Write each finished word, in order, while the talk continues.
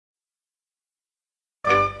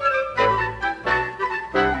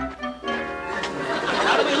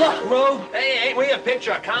Joe? Hey, ain't we a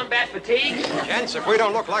picture of combat fatigue? Gents, if we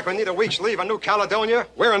don't look like we need a week's leave on New Caledonia,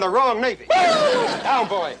 we're in the wrong Navy. Down,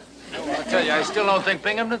 boy. I tell you, I still don't think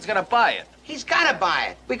Binghamton's gonna buy it. He's gotta buy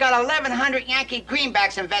it. We got 1,100 Yankee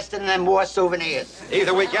greenbacks invested in them war souvenirs.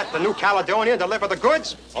 Either we get the New Caledonia and deliver the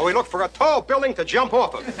goods, or we look for a tall building to jump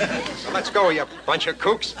off of. So let's go, you bunch of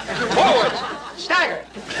kooks. Forward! Stagger!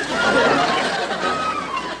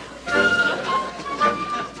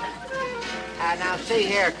 Now, see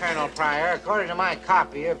here, Colonel Pryor. According to my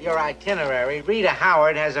copy of your itinerary, Rita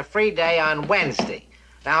Howard has a free day on Wednesday.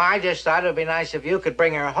 Now, I just thought it would be nice if you could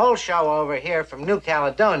bring her whole show over here from New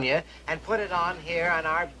Caledonia and put it on here on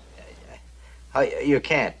our... Oh, you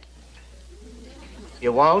can't.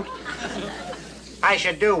 You won't? I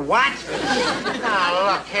should do what?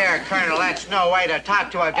 Now, look here, Colonel, that's no way to talk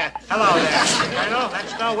to a... Hello there, Colonel.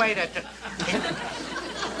 That's no way to...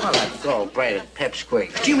 Well, that gold-braided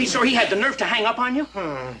pipsqueak. Do you mean, sir, he had the nerve to hang up on you?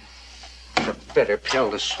 It's a bitter pill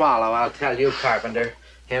to swallow, I'll tell you, Carpenter.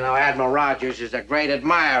 You know, Admiral Rogers is a great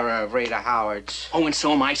admirer of Rita Howard's. Oh, and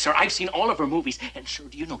so am I, sir. I've seen all of her movies. And, sir,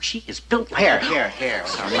 do you know she is built like... Here.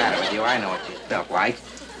 What's the matter with you? I know what she's built like.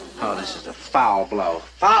 Oh, this is a foul blow.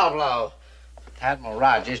 Foul blow. Admiral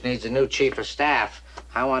Rogers needs a new chief of staff.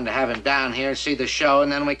 I wanted to have him down here, see the show,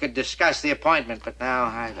 and then we could discuss the appointment. But now,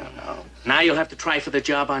 I don't know. Now you'll have to try for the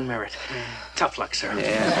job on merit. Tough luck, sir.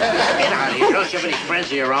 Yeah. Get out of here. Don't you have any friends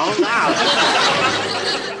of your own? Now.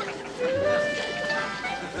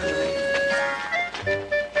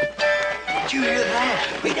 Did you hear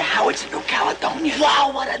that? Rita Howard's in New Caledonia.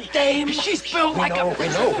 Wow, what a dame. She's built like a... We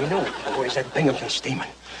know. Boys, that Binghamton's steaming.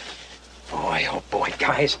 Boy, oh boy,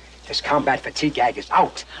 guys, this combat fatigue gag is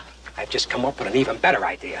out. I've just come up with an even better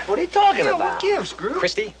idea. What are you talking about? What gives, Groove?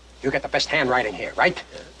 Christy, you got the best handwriting here, right?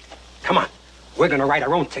 Come on. We're gonna write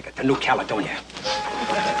our own ticket to New Caledonia.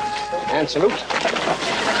 And salute.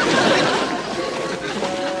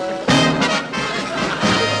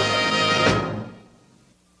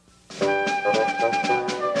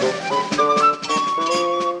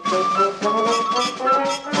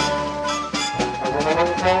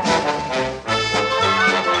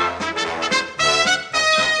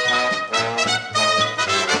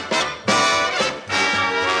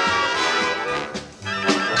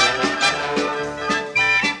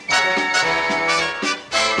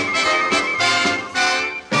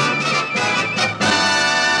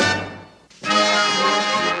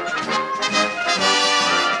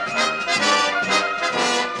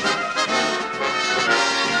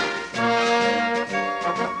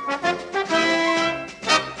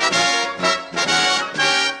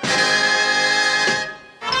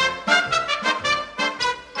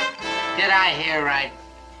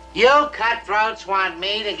 You cutthroats want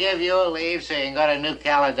me to give you a leave so you can go to New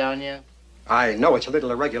Caledonia? I know it's a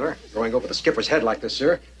little irregular, going over the skipper's head like this,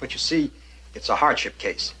 sir, but you see, it's a hardship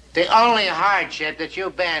case. The only hardship that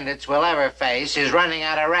you bandits will ever face is running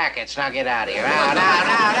out of rackets. Now get out of here.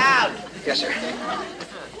 Out! Yes, sir.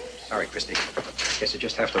 Sorry, Christy. Guess you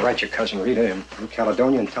just have to write your cousin Rita in New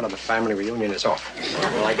Caledonia and tell her the family reunion is off.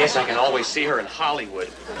 Well, I guess I can always see her in Hollywood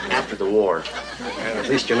after the war. And at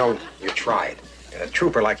least you know you tried. And a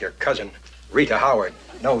trooper like your cousin, Rita Howard,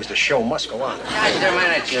 knows the show must go on. Just a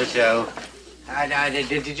minute, you two.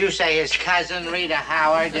 Did you say his cousin, Rita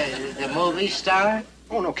Howard, the movie star?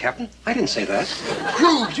 Oh, no, Captain. I didn't say that.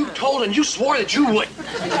 Groove, you told and you swore that you would.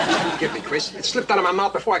 Forgive me, Chris. It slipped out of my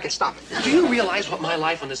mouth before I could stop it. Do you realize what my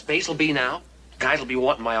life on this base will be now? Guys will be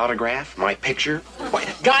wanting my autograph, my picture. Why,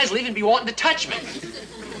 guys will even be wanting to touch me.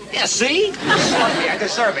 Yeah, see? I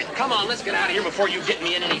deserve it. Come on, let's get out of here before you get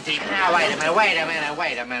me in any deeper. Now,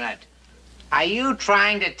 wait a minute. Are you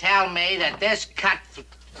trying to tell me that this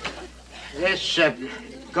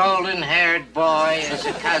golden-haired boy is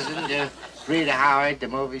a cousin to Rita Howard, the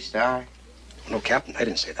movie star? No, Captain, I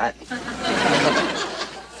didn't say that.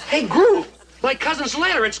 Hey, Groove, my cousin's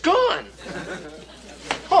letter, it's gone.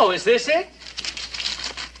 Oh, is this it?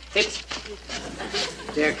 It's...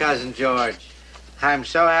 Dear Cousin George, I'm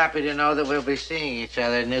so happy to know that we'll be seeing each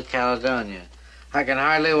other in New Caledonia. I can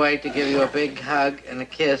hardly wait to give you a big hug and a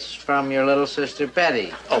kiss from your little sister,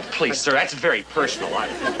 Betty. Oh, please, sir, that's very personal.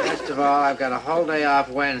 First of all, I've got a whole day off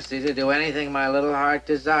Wednesday to do anything my little heart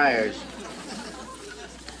desires.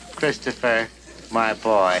 Christopher, my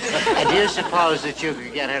boy, do you suppose that you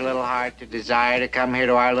could get her little heart to desire to come here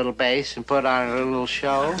to our little base and put on a little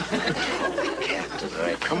show?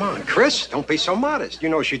 Captain, come on, Chris, don't be so modest. You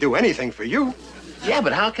know she'd do anything for you. Yeah,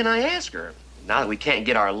 but how can I ask her? Now that we can't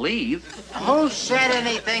get our leave. Who said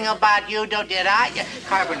anything about you? Did I?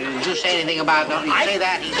 Carpenter, did you say anything about no? You say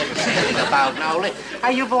that? He didn't say anything about no leave.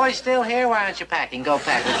 Are you boys still here? Why aren't you packing? Go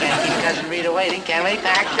pack. We can't keep Cousin Rita waiting, can we?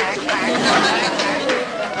 Pack.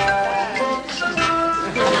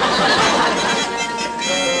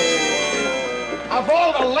 Of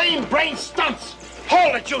all the lame brain stunts,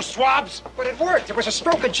 hold it, you swabs! But it worked. It was a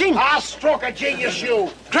stroke of genius. I'll stroke a genius, you.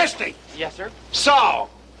 Christie! Yes, sir? So,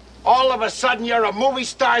 all of a sudden you're a movie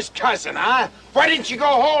star's cousin, huh? Why didn't you go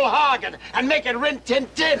whole hog and make it rin tin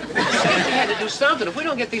tin? We had to do something. If we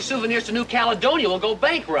don't get these souvenirs to New Caledonia, we'll go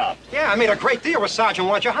bankrupt. Yeah, I made a great deal with Sergeant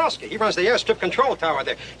Wojciechowski. He runs the airstrip control tower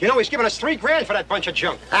there. You know, he's given us $3 grand for that bunch of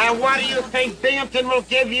junk. And what do you think Binghamton will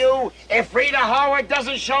give you if Rita Howard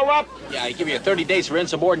doesn't show up? Yeah, I give you 30 days for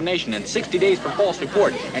insubordination and 60 days for false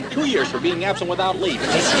report and 2 years for being absent without leave.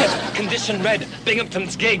 Hey, Skip, condition red.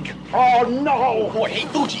 Binghamton's gig. Oh, no! Boy, hey,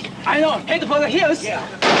 Fuji. I know. Head for the hills. Yeah.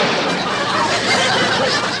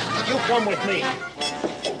 You come with me.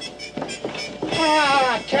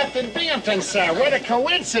 Ah, Captain Binghamton, sir. What a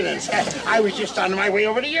coincidence. I was just on my way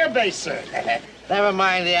over to your base, sir. Never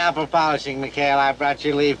mind the apple polishing, McHale. I brought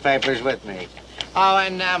your leave papers with me. Oh,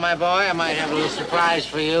 and now, my boy, I might have a little surprise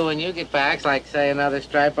for you when you get back, like, say, another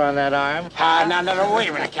stripe on that arm. No, wait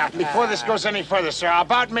a minute, Captain. Before this goes any further, sir,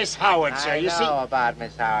 about Miss Howard, sir, you see... I know about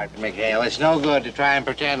Miss Howard, McHale. It's no good to try and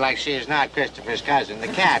pretend like she is not Christopher's cousin. The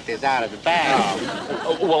cat is out of the bag.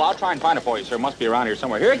 Well, I'll try and find it for you, sir. It must be around here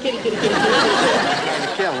somewhere. Here, kitty. I'm going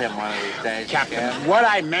to kill him one of these days, Captain, McHale. what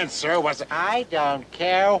I meant, sir, was... I don't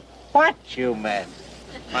care what you meant.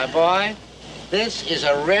 My boy, this is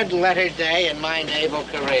a red-letter day in my naval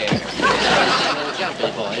career. A little jumpy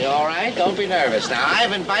boy, you all right? Don't be nervous. Now,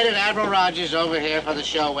 I've invited Admiral Rogers over here for the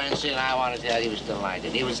show Wednesday, and I want to tell you he was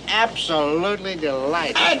delighted. He was absolutely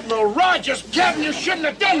delighted. Admiral Rogers, Captain, you shouldn't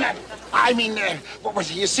have done that. I mean, what was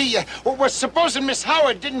it? You see, we're supposing Miss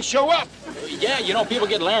Howard didn't show up. Yeah, you know, people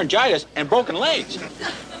get laryngitis and broken legs.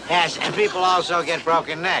 Yes, and people also get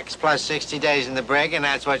broken necks, plus 60 days in the brig, and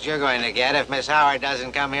that's what you're going to get if Miss Howard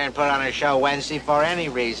doesn't come here and put on her show Wednesday for any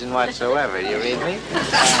reason whatsoever. Do you read me?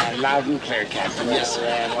 Loud and clear, Captain, yes, sir.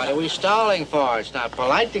 And what are we stalling for? It's not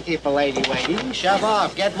polite to keep a lady waiting. Shove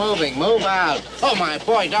off, get moving, move out. Oh, my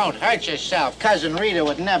boy, don't hurt yourself. Cousin Rita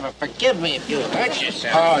would never forgive me if you hurt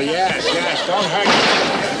yourself. Oh, yes, don't hurt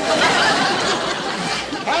yourself.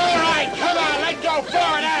 All right, come on, let's go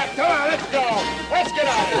forward aft. Come on, let's go. Let's get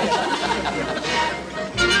out of here.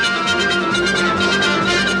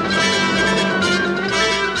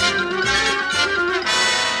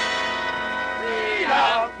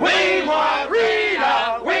 We want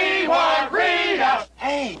Rita! We want Rita!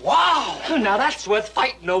 Hey, wow. Now that's worth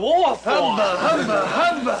fighting a war for.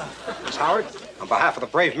 Hubba. Miss Howard, on behalf of the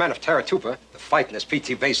brave men of Taratupa, the fight in this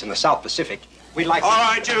PT base in the South Pacific, we'd like to... All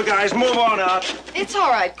right, you guys, move on out. It's all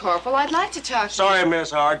right, Corporal. I'd like to talk to Sorry,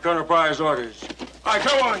 Miss Howard. Colonel Pryor's orders. All right,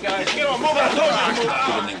 come on, guys. Get on. Move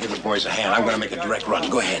on. Give the boys a hand. I'm going to make a direct run.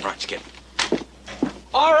 Go ahead. Right, Skip.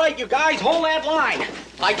 All right, you guys, hold that line.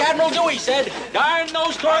 Like Admiral Dewey said, darn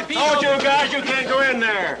those torpedoes. Told you guys you can't go in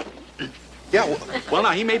there. Yeah, well,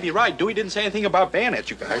 now, he may be right. Dewey didn't say anything about bayonets,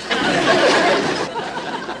 you guys.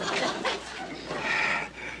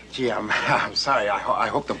 Gee, I'm sorry. I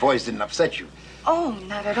hope the boys didn't upset you. Oh,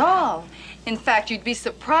 not at all. In fact, you'd be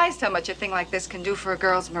surprised how much a thing like this can do for a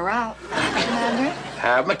girl's morale. Commander?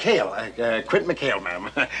 McHale, Quint McHale, ma'am.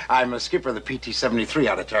 I'm a skipper of the PT-73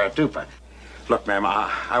 out of Taratupa. Look, ma'am,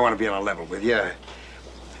 I want to be on a level with you.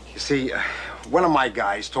 You see, one of my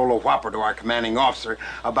guys told a whopper to our commanding officer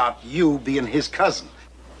about you being his cousin.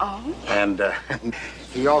 Oh? And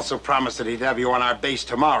he also promised that he'd have you on our base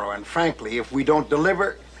tomorrow. And frankly, if we don't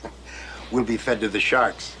deliver, we'll be fed to the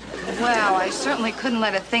sharks. Well, I certainly couldn't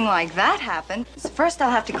let a thing like that happen. First,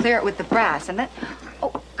 I'll have to clear it with the brass, and then...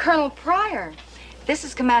 Oh, Colonel Pryor. This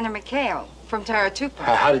is Commander McHale from Taratupa.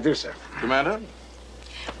 How do you do, sir? Commander?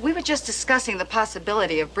 We were just discussing the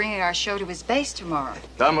possibility of bringing our show to his base tomorrow.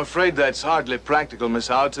 I'm afraid that's hardly practical, Miss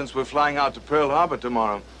Howard, since we're flying out to Pearl Harbor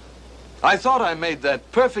tomorrow. I thought I made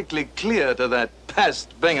that perfectly clear to that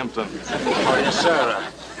pest Binghamton. Oh, yes,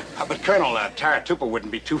 sir. But, Colonel, Taratupa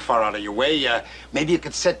wouldn't be too far out of your way. Maybe you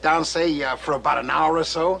could sit down, say, for about an hour or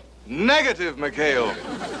so? Negative, McHale.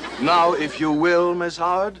 Now, if you will, Miss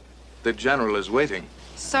Howard, the General is waiting.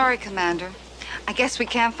 Sorry, Commander. I guess we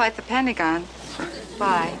can't fight the Pentagon.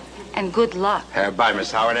 Bye, and good luck. Bye,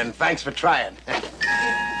 Miss Howard, and thanks for trying.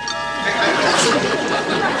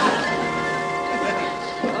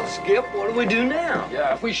 Well, Skip, what do we do now?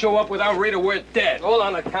 Yeah, if we show up without Rita, we're dead. All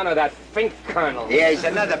on account of that fink colonel. Yeah, he's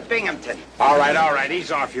another Binghamton. All right,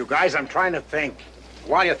 ease off, you guys. I'm trying to think.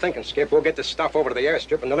 While you're thinking, Skip, we'll get this stuff over to the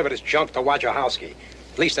airstrip and deliver this junk to Wojciechowski.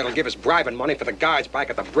 At least that'll give us bribing money for the guards back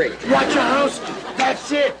at the brig. Wojciechowski,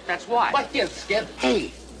 that's it. That's why. What gives, Skip?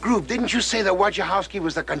 Hey, Groove, didn't you say that Wojciechowski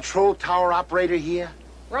was the control tower operator here?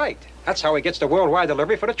 Right. That's how he gets the worldwide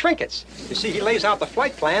delivery for the trinkets. You see, he lays out the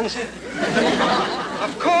flight plans.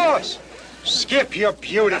 Of course. Skip, you're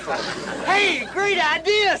beautiful. Hey, great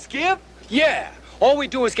idea, Skip. Yeah. All we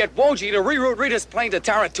do is get Wojie to reroute Rita's plane to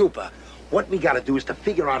Taratupa. What we gotta do is to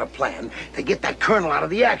figure out a plan to get that colonel out of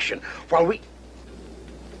the action while we...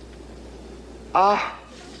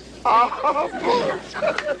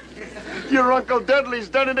 Your Uncle Dudley's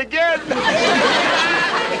done it again.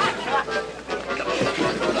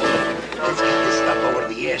 Let's get this stuff over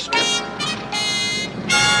to the airstrip.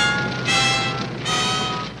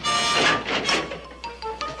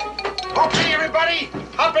 Okay, everybody,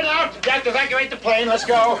 hopping out. You have to evacuate the plane. Let's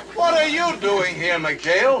go. What are you doing here,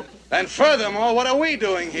 McHale? And furthermore, what are we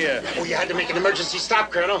doing here? Oh, you had to make an emergency stop,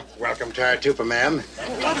 Colonel. Welcome to Taratupa, ma'am.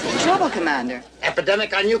 What's the trouble, Commander?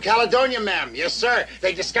 Epidemic on New Caledonia, ma'am. Yes, sir.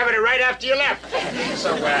 They discovered it right after you left.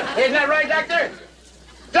 So, isn't that right, Doctor?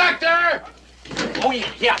 Doctor! Oh,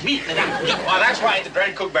 yeah, me. Well, that's why the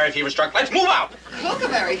dread cookberry fever struck. Let's move out.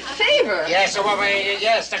 Cookberry fever? Yes,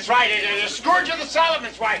 yes, that's right. The scourge of the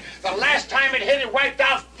Solomons. Why, the last time it hit, it wiped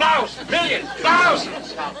out thousands, millions,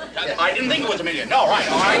 thousands. I didn't think it was a million. No, all right.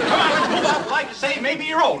 Come on, let's move out. I'd like to say maybe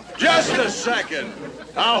your own. Just a second.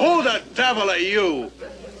 Now, who the devil are you?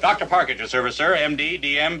 Dr. Park at your service, sir. MD,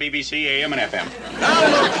 DM, BBC, AM, and FM.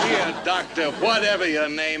 Now, look here, Doctor, whatever your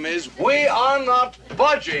name is, we are not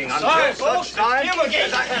budging until such time Him again.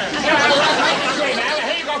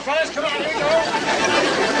 Here you go, fellas. Come on, here you go.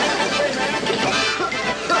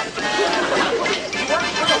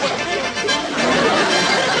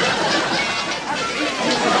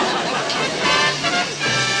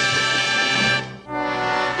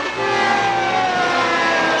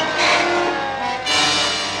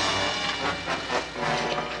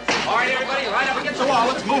 All right, everybody, line up against the wall.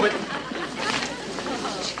 Let's move it.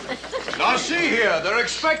 Now, see here, they're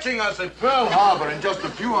expecting us at Pearl Harbor in just a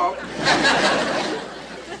few hours.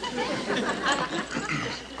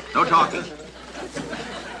 No talking.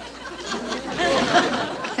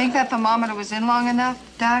 Think that thermometer was in long enough,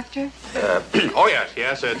 Doctor? Oh,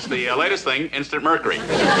 yes. It's the latest thing, instant mercury.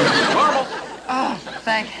 Normal. Oh,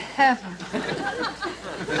 thank heaven.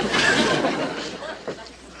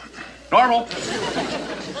 Normal.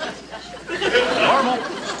 Normal.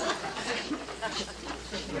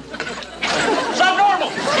 Subnormal.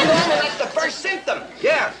 That's the first symptom.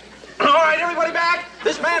 Yeah. All right, everybody back.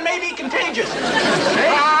 This man may be contagious.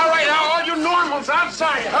 All right, now, all you normals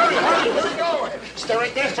outside. Hurry, here we go. Stay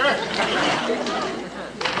right there, sir.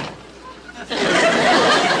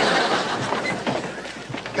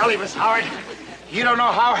 Golly, Miss Howard, you don't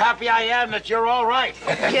know how happy I am that you're all right.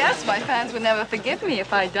 Yes, my fans would never forgive me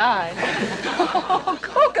if I died. Oh,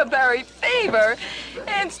 cookberry fever.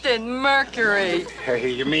 Instant mercury. Hey,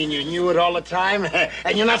 you mean you knew it all the time?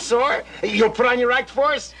 And you're not sore? You'll put on your act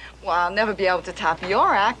for us? Well, I'll never be able to top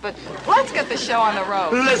your act, but let's get the show on the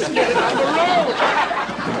road. Let's get it on the road.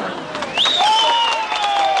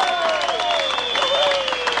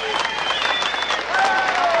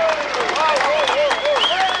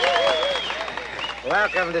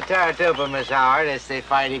 Welcome to Taratupa, Miss Howard. It's the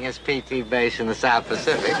fightingest PP base in the South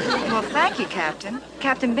Pacific. Well, thank you, Captain.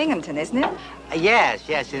 Captain Binghamton, isn't it? Yes,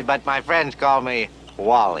 but my friends call me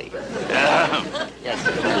Wally. Yes.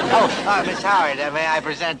 Oh, Miss Howard, may I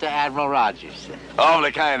present to Admiral Rogers?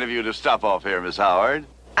 Awfully kind of you to stop off here, Miss Howard.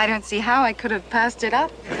 I don't see how I could have passed it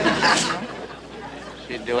up.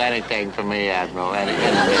 She'd do anything for me, Admiral,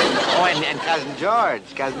 anything. Oh, and Cousin George.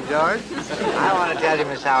 I want to tell you,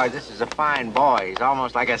 Miss Howard, this is a fine boy. He's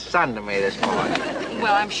almost like a son to me, this boy.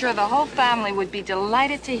 Well, I'm sure the whole family would be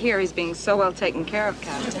delighted to hear he's being so well taken care of,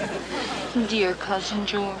 Captain. Dear Cousin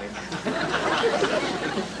George.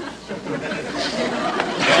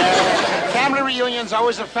 Family reunions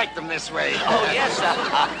always affect them this way. Oh, yes.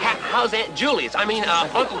 How's Aunt Julie's?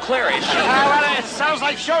 Uncle Clary. Is she... Well, it sounds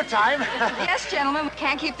like showtime. Yes, gentlemen, we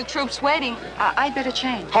can't keep the troops waiting. I'd better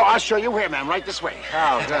change. Oh, I'll show you where, ma'am. Right this way.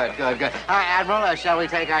 Oh, good. Admiral, shall we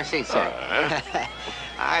take our seats, sir?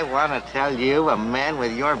 I want to tell you, a man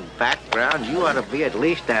with your background, you ought to be at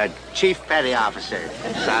least a chief petty officer,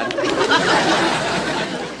 son.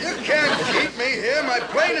 You can't keep me here. My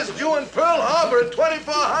plane is due in Pearl Harbor at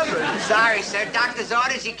 2400. Sorry, sir. Doctor's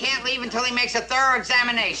orders, you can't leave until he makes a thorough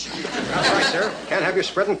examination. That's right, sir. Can't have you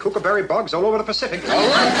spreading kookaberry bugs all over the Pacific. All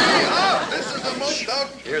right, this is the most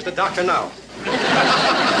Here's the doctor now.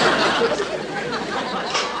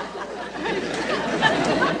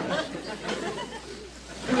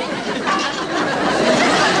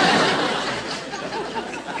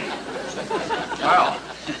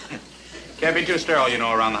 Can't be too sterile, you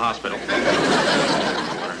know, around the hospital.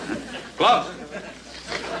 Gloves.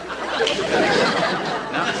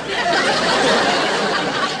 No.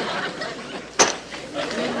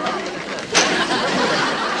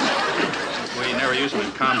 We never use them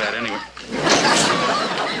in combat anyway.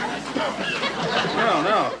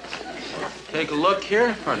 No. Take a look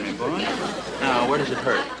here. Pardon me, boy. Now, where does it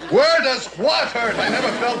hurt? Where does what hurt? I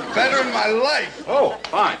never felt better in my life. Oh,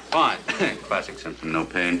 fine. Classic symptom, no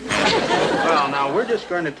pain. Well, now, we're just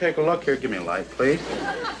going to take a look here. Give me a light, please.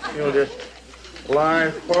 You'll just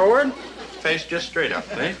lie forward. Face just straight up,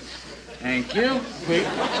 please. Thank you.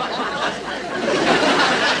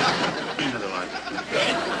 Another light.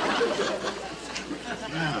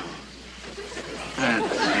 Now,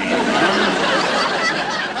 let's see.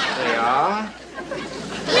 They are.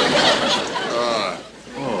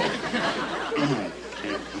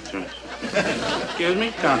 Excuse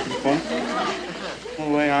me, Constable. Well,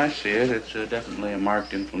 the way I see it, it's definitely a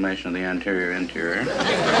marked inflammation of the anterior interior.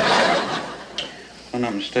 If I'm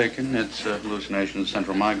not mistaken, it's hallucination of the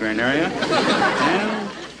central migraine area.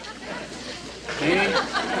 And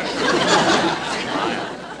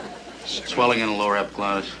swelling in the lower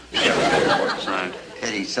epiglottis. Side.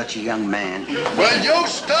 He's such a young man. Will you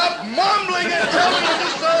stop mumbling and tell me what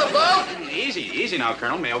this is all about? Easy now,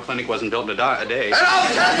 Colonel. Mayo Clinic wasn't built in a day. And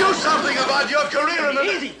I'll tell you something about your career in the...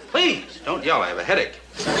 Easy, please. Don't yell. I have a headache.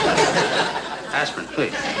 Aspirin,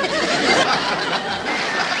 please.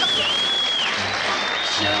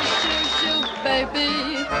 Shoo,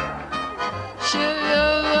 baby.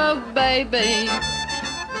 Shoo, baby.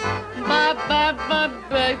 Bye,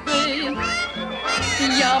 baby.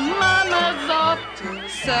 Your mama's off to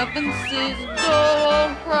seven seas.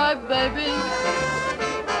 Don't cry, baby.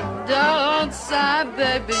 Don't sigh,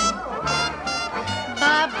 baby.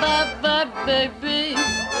 Bye, baby.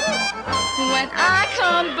 When I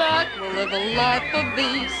come back, we'll live a life of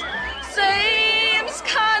ease. Seems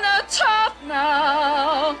kinda tough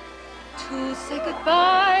now to say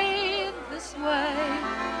goodbye this way.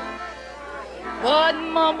 But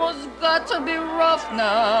Mama's got to be rough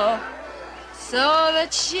now, so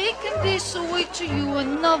that she can be sweet to you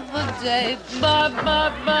another day. Bye,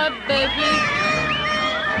 baby.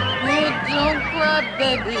 Oh, don't cry,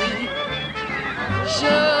 baby.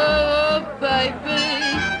 Sure, baby.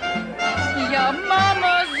 Your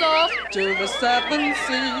mama's off to the seven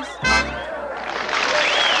seas.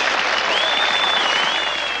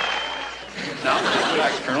 Now,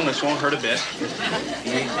 relax, Colonel. This won't hurt a bit.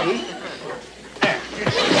 Easy.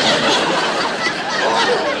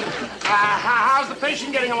 How's the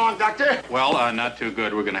patient getting along, Doctor? Well, not too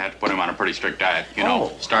good. We're going to have to put him on a pretty strict diet. You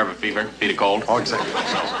know, starve of fever, feed of cold. Oh, exactly. No,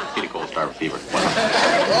 feed of cold, starve of fever.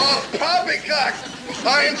 Oh, poppycock!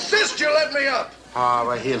 I insist you let me up. Oh,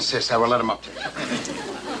 well, he insists. I will let him up.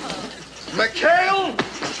 McHale?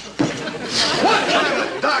 What kind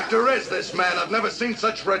of doctor is this man? I've never seen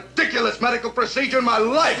such ridiculous medical procedure in my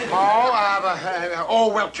life.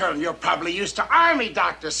 Well, Colonel, you're probably used to Army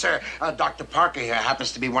doctors, sir. Dr. Parker here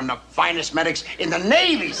happens to be one of the finest medics in the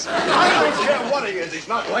Navy, sir. I don't care what he is. He's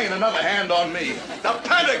not laying another hand on me. The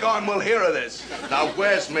Pentagon will hear of this. Now,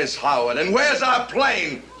 where's Miss Howard? And where's our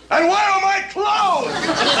plane? And where are my clothes?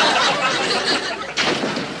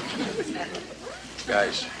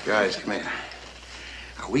 Guys, come here.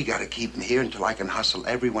 We gotta keep him here until I can hustle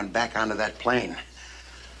everyone back onto that plane.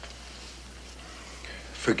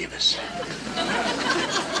 Forgive us.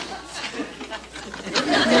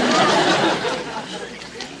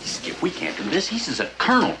 Skip, we can't do this. He's a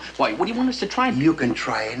colonel. Why, what do you want us to try? You can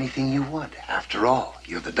try anything you want. After all,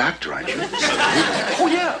 you're the doctor, aren't you? Oh,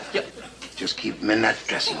 yeah. Just keep him in that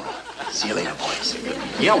dressing room. See you later, boys.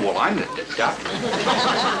 Yeah, well, I'm the doctor.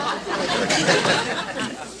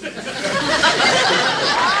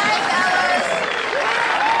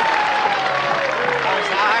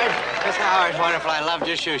 Miss Howard, wonderful. I loved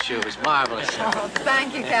your shoo-shoo. It was marvelous. Oh,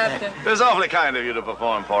 thank you, Captain. It was awfully kind of you to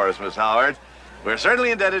perform for us, Miss Howard. We're certainly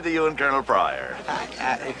indebted to you and Colonel Pryor.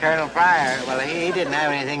 Colonel Pryor, well, he didn't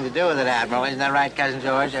have anything to do with it, Admiral. Isn't that right, Cousin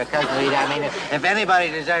George? Cousin Reed, I mean, if anybody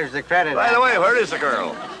deserves the credit... By the way, where is the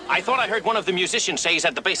Colonel? I thought I heard one of the musicians say he's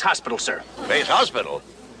at the base hospital, sir. Base hospital?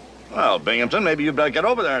 Well, Binghamton, maybe you'd better get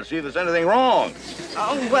over there and see if there's anything wrong.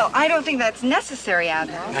 Oh, well, I don't think that's necessary,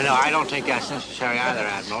 Admiral. No, I don't think that's necessary either,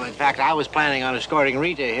 Admiral. In fact, I was planning on escorting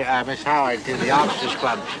Rita, Miss Howard, to the Officers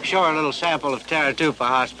Club. Show her a little sample of Taratupa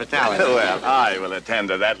hospitality. Well, I will attend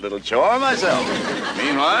to that little chore myself.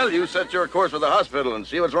 Meanwhile, you set your course for the hospital and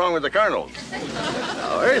see what's wrong with the Colonel.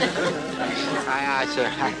 Howard? Aye, sir.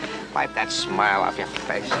 Wipe that smile off your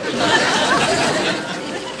face.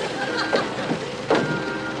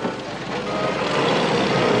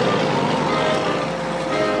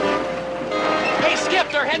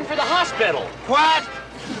 they're heading for the hospital. What?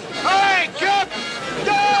 Hey, Kip!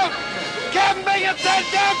 Don't! Captain Binghamton,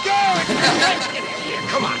 don't do it! Get in here,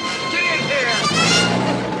 come on. Get in here.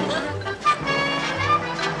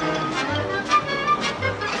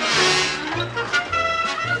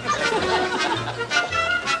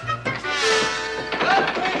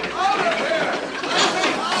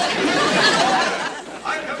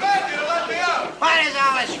 What is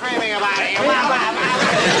all this screaming about here? A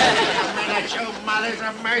minute, you mothers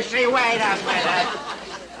of mercy. Wait a minute.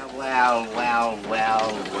 Well.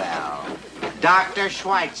 Dr.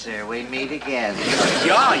 Schweitzer, we meet again.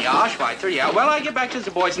 Yeah, Schweitzer, yeah. Well, I get back to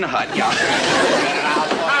the boys in the hut, yeah.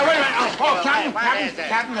 Wait a minute.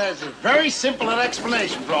 Captain, there's a very simple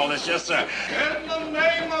explanation for all this, yes, sir. In the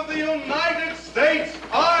name of the United States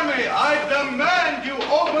Army, I demand you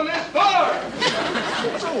open this door.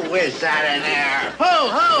 Who is that in there? Who?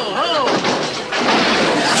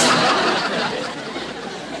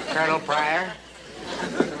 Colonel Pryor?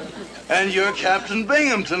 And you're Captain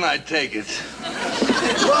Binghamton, I take it.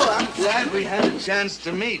 Well, I'm glad we had a chance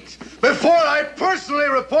to meet. Before I personally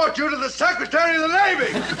report you to the Secretary of the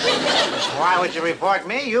Navy. Why would you report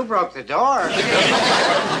me? You broke the door.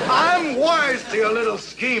 I'm wise to your little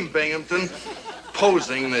scheme, Binghamton.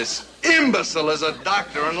 Posing this imbecile as a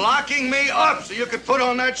doctor and locking me up so you could put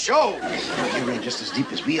on that show. You're in just as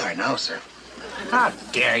deep as we are now, sir. How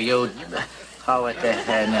dare you? Oh, what the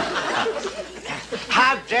hell?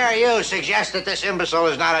 How dare you suggest that this imbecile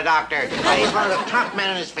is not a doctor? He's one of the top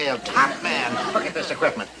men in his field. Top man. Look at this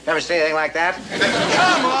equipment. Ever see anything like that?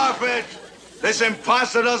 Come off it! This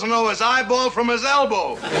imposter doesn't know his eyeball from his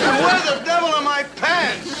elbow. And where the devil are my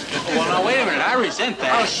pants? Well, now, wait a minute. I resent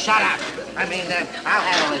that. Oh, shut up. I mean, I'll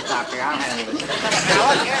handle this, Doctor. I'll handle this.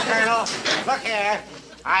 Now, look here, Colonel. Look here.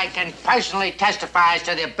 I can personally testify as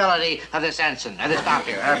to the ability of this ensign, this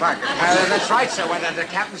doctor, Parker. That's right, sir. Well, the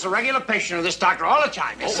captain's a regular patient of this doctor all the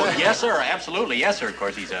time. Yes, sir. Yes, sir. Absolutely. Yes, sir. Of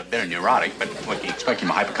course, he's a bit neurotic, but what do you expect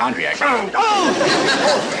him, a hypochondriac? Come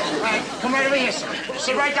right over here, sir.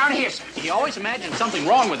 Sit right down here, sir. He always imagines something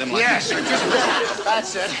wrong with him. Like Yes, sir. Just that.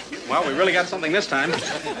 That's it. Well, we really got something this time.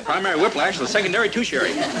 Primary whiplash, the secondary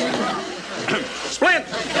tertiary. Splint!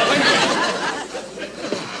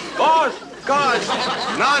 Boss! God!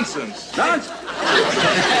 Nonsense! Nonsense!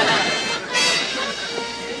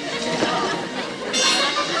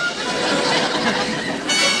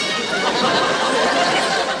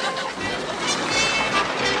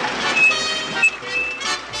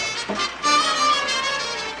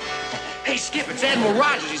 Hey, Skip, it's Admiral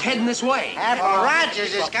Rogers. He's heading this way. Admiral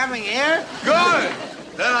Rogers is coming here? Good!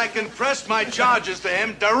 Then I can press my charges to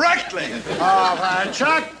him directly.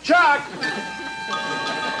 Chuck!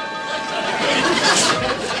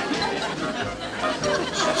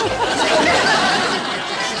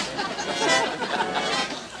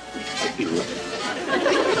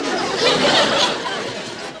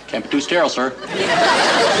 Can't be too sterile, sir.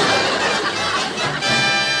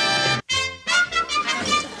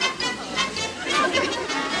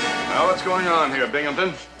 Now, what's going on here,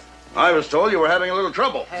 Binghamton? I was told you were having a little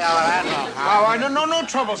trouble. No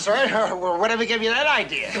trouble, sir. Whatever gave you that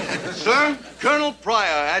idea? Sir, Colonel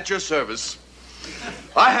Pryor at your service.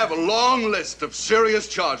 I have a long list of serious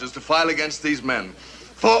charges to file against these men.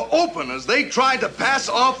 For openers, they tried to pass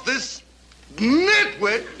off this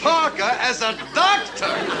nitwit Parker as a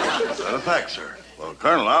doctor. Is that a fact, sir? Well,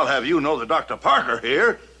 Colonel, I'll have you know that Dr. Parker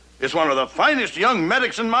here is one of the finest young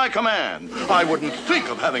medics in my command. I wouldn't think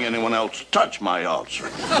of having anyone else touch my ulcer.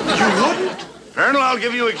 You wouldn't? Colonel, I'll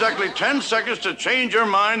give you exactly 10 seconds to change your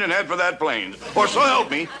mind and head for that plane. Or so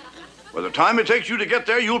help me. By the time it takes you to get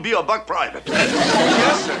there, you'll be a buck private.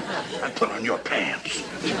 Yes, sir. And put on your pants.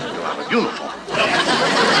 You'll have a uniform.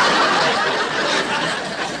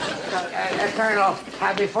 Colonel,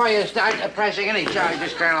 before you start pressing any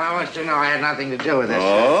charges, Colonel, I want you to know I had nothing to do with this.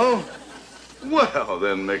 Oh? Well,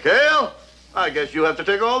 then, McHale, I guess you have to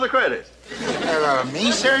take all the credit.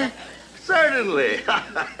 Me, sir? Certainly.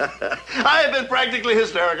 I've been practically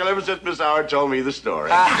hysterical ever since Miss Howard told me the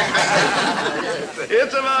story.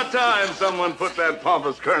 It's about time someone put that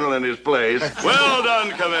pompous colonel in his place. Well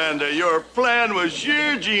done, Commander. Your plan was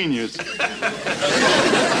sheer genius.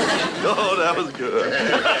 Oh, that was good.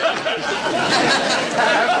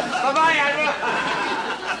 Bye-bye, Admiral.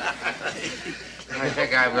 I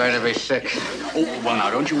think I'm going to be sick. Oh, well, now,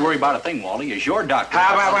 don't you worry about a thing, Wally. It's your doctor. We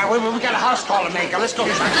got a house call to make. Let's go.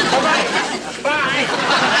 Bye-bye. Bye.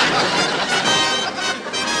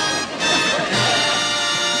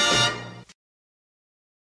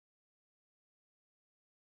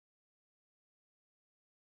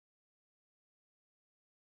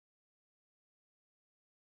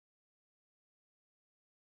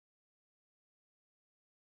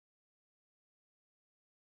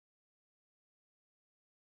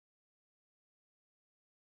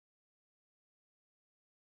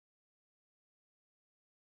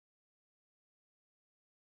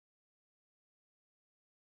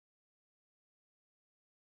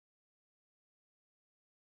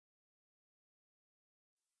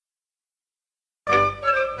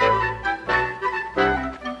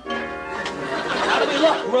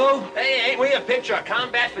 Rube, hey, ain't we a picture of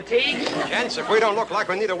combat fatigue? Gents, if we don't look like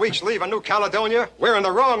we need a week's leave in New Caledonia, we're in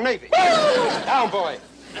the wrong Navy. Down, boy.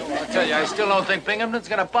 I'll tell you, I still don't think Binghamton's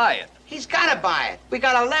gonna buy it. He's gotta buy it. We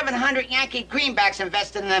got 1,100 Yankee greenbacks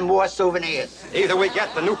invested in them war souvenirs. Either we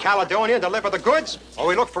get the New Caledonia and deliver the goods, or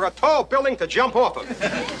we look for a tall building to jump off of.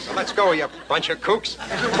 So let's go, you bunch of kooks.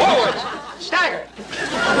 Forward! Stagger!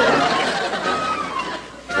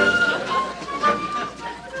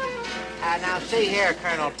 Now, see here,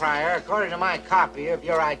 Colonel Pryor. According to my copy of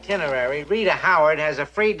your itinerary, Rita Howard has a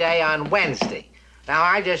free day on Wednesday. Now,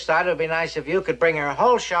 I just thought it would be nice if you could bring her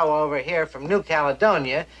whole show over here from New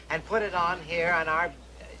Caledonia and put it on here on our...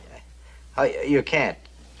 Oh, you can't.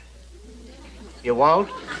 You won't?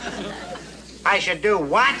 I should do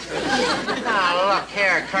what? Now, look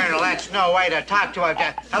here, Colonel, that's no way to talk to a...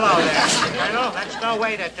 Hello there, Colonel. That's no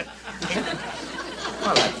way to...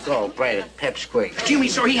 Well, that gold-braided pipsqueak. Do you mean,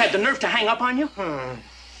 sir, he had the nerve to hang up on you?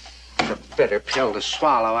 It's a bitter pill to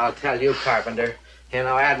swallow, I'll tell you, Carpenter. You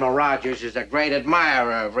know, Admiral Rogers is a great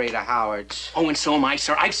admirer of Rita Howard's. Oh, and so am I,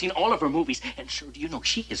 sir. I've seen all of her movies. And, sir, do you know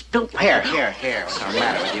she is built like... Here. What's the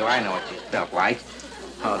matter with you? I know what she's built like.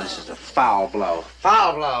 Oh, this is a foul blow.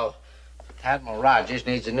 Foul blow! Admiral Rogers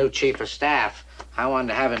needs a new chief of staff. I wanted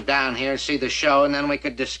to have him down here, see the show, and then we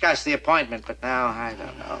could discuss the appointment. But now, I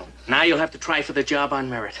don't know. Now you'll have to try for the job on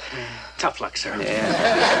merit. Tough luck, sir.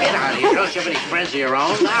 Yeah. Get out of here. Don't you have any friends of your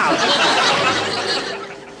own? Now.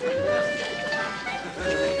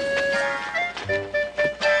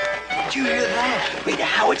 Did you hear that? Rita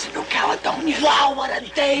Howard's in New Caledonia. Wow, what a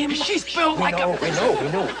dame. She's built like a... We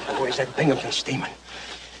know. Boys, that Binghamton's steaming.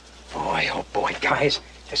 Boy, oh boy, guys,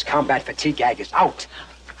 this combat fatigue gag is out.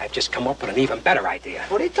 I've just come up with an even better idea.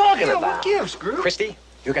 What are you talking about? What gives, Groove? Christy,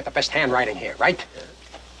 you got the best handwriting here, right?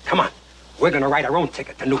 Come on. We're gonna write our own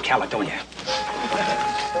ticket to New Caledonia.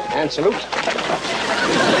 And salute.